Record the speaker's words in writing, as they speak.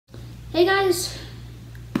Hey guys,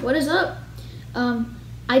 what is up?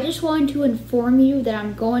 I just wanted to inform you that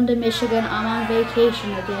I'm going to Michigan. I'm on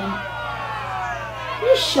vacation again.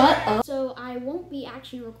 Just shut up. So I won't be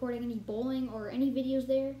actually recording any bowling or any videos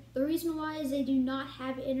there. The reason why is they do not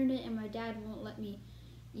have internet and my dad won't let me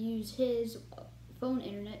use his phone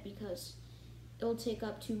internet because it'll take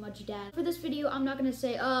up too much data. For this video, I'm not gonna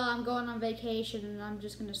say, I'm going on vacation and I'm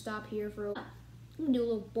just gonna stop here for I'm gonna do a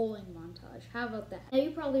little bowling montage. How about that? Now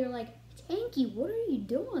you probably are like, Tanky, what are you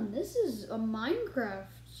doing? This is a Minecraft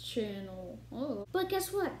channel. Oh. But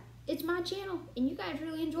guess what? It's my channel, and you guys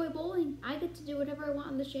really enjoy bowling. I get to do whatever I want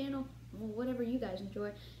on this channel. Well, whatever you guys enjoy.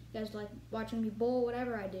 You guys like watching me bowl,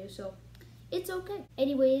 whatever I do, so it's okay.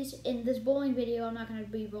 Anyways, in this bowling video, I'm not gonna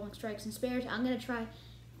be bowling strikes and spares. I'm gonna try to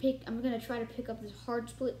pick up this hard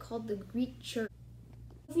split called the Greek church.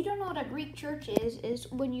 If you don't know what a Greek church is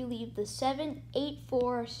when you leave the 7, 8,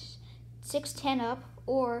 4, 6, 10 up,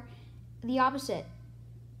 or the opposite,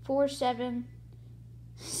 4, 7,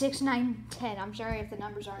 6, 9, 10. I'm sorry if the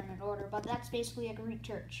numbers aren't in order, but that's basically a Greek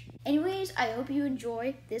church. Anyways, I hope you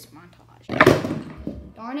enjoy this montage.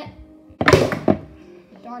 Darn it.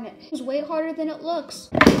 Darn it. It's way harder than it looks.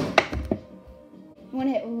 I want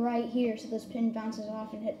to hit right here so this pin bounces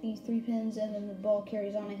off and hit these 3 pins, and then the ball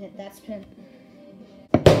carries on and hit that pin.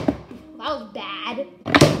 That was bad.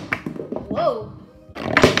 Whoa.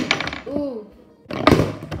 Ooh.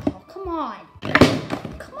 Oh, come on.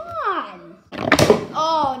 Come on.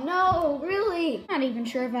 Oh, no, really? I'm not even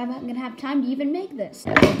sure if I'm going to have time to even make this.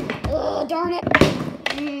 Ugh, darn it.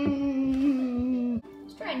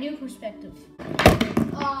 Let's try a new perspective.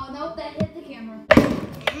 Oh, nope, that hit the camera.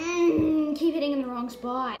 Keep hitting in the wrong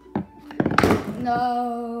spot.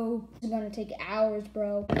 No. It's going to take hours,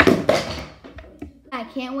 bro. I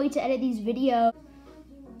can't wait to edit these videos.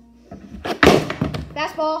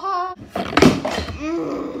 Fastball, huh?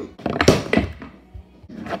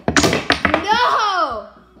 No!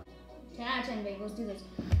 10 out of 10, baby. Let's do this.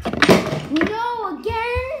 No,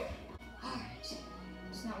 again? Alright.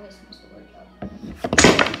 Let's not waste my storage.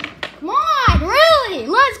 Come on, really?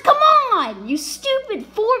 Come on! You stupid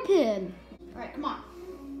 4-pin. Alright, come on.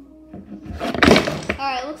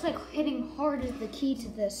 Alright, looks like hitting hard is the key to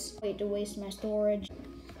this. Wait to waste my storage.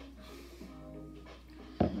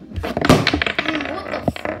 What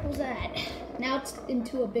the frick was that? Now it's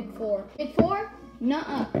into a big 4. Big 4?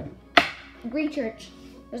 Nuh-uh. Greek church.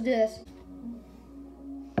 Let's do this.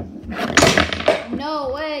 No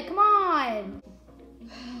way, come on!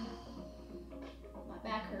 My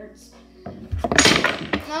back hurts.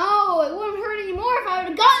 No, it wouldn't hurt anymore if I would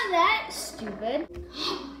have gotten that. Stupid.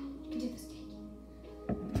 You can do this, Tanky.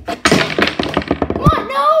 Come on,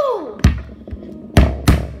 no!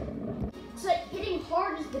 It's like hitting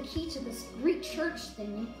hard is the key to this Greek church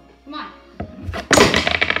thingy. Come on.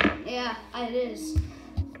 Yeah, it is.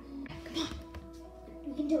 Come on.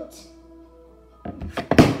 We can do it.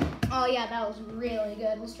 Oh yeah, that was really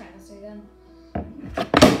good. Let's try this again.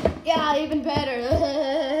 Yeah, even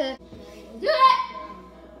better. Do it!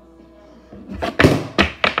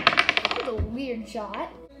 That was a weird shot.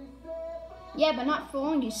 Yeah, but not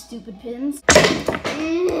falling, you stupid pins. What the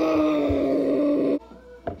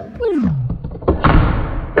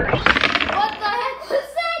heck was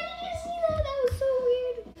that? Did you see that? That was so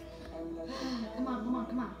weird. Come on.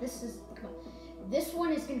 Come on. This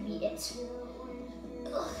one is gonna be it.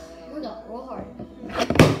 Ugh. Here we go. Roll hard.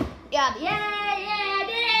 Yeah, I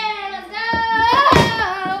did it. Let's go.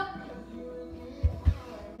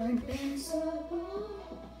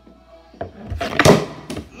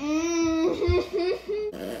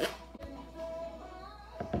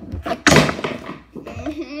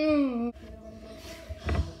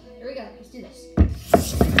 Here we go. Let's do this.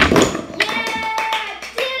 Yeah,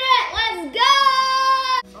 did it. Let's go.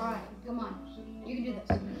 All right, come on. You can do this.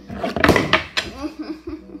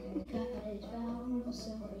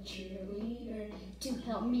 Cheerleader to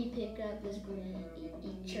help me pick up this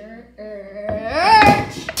Greek church.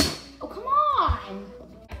 Oh, come on!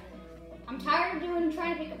 I'm tired of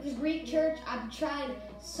trying to pick up this Greek church. I've tried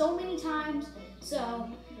so many times, so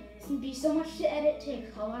it's gonna be so much to edit,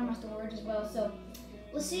 take a lot of my storage as well. So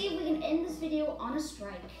let's see if we can end this video on a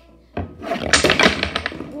strike.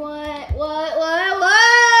 What?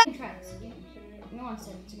 Try this again. No one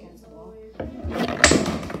said it's against the wall.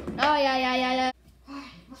 Oh, yeah.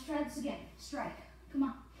 Alright, let's try this again. Strike. Come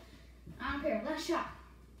on. I don't care. Last shot.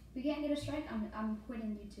 If we can't get a strike, I'm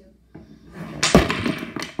quitting YouTube.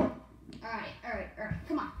 Alright.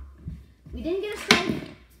 Come on. We didn't get a strike,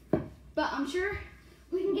 but I'm sure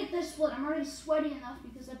we can get this split. I'm already sweaty enough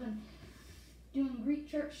because I've been doing Greek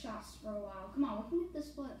church shots for a while. Come on, we can get this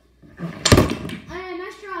split. Alright,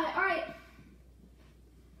 nice try. Alright.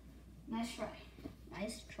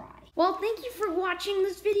 for watching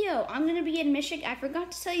this video. I'm going to be in Michigan. I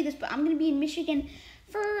forgot to tell you this, but I'm going to be in Michigan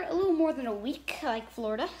for a little more than a week, like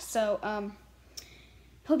Florida. So,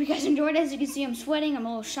 hope you guys enjoyed. As you can see, I'm sweating. I'm a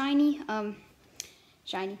little shiny.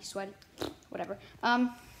 Shiny, sweaty, whatever.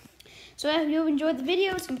 So if you enjoyed the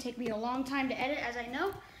video, it's going to take me a long time to edit, as I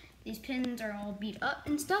know. These pins are all beat up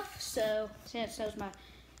and stuff, so it shows my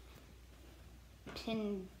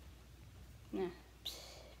pin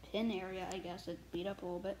area, I guess. It beat up a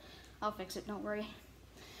little bit. I'll fix it, don't worry.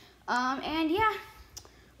 And yeah,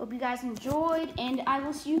 hope you guys enjoyed, and I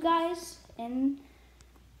will see you guys in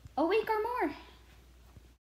a week or more.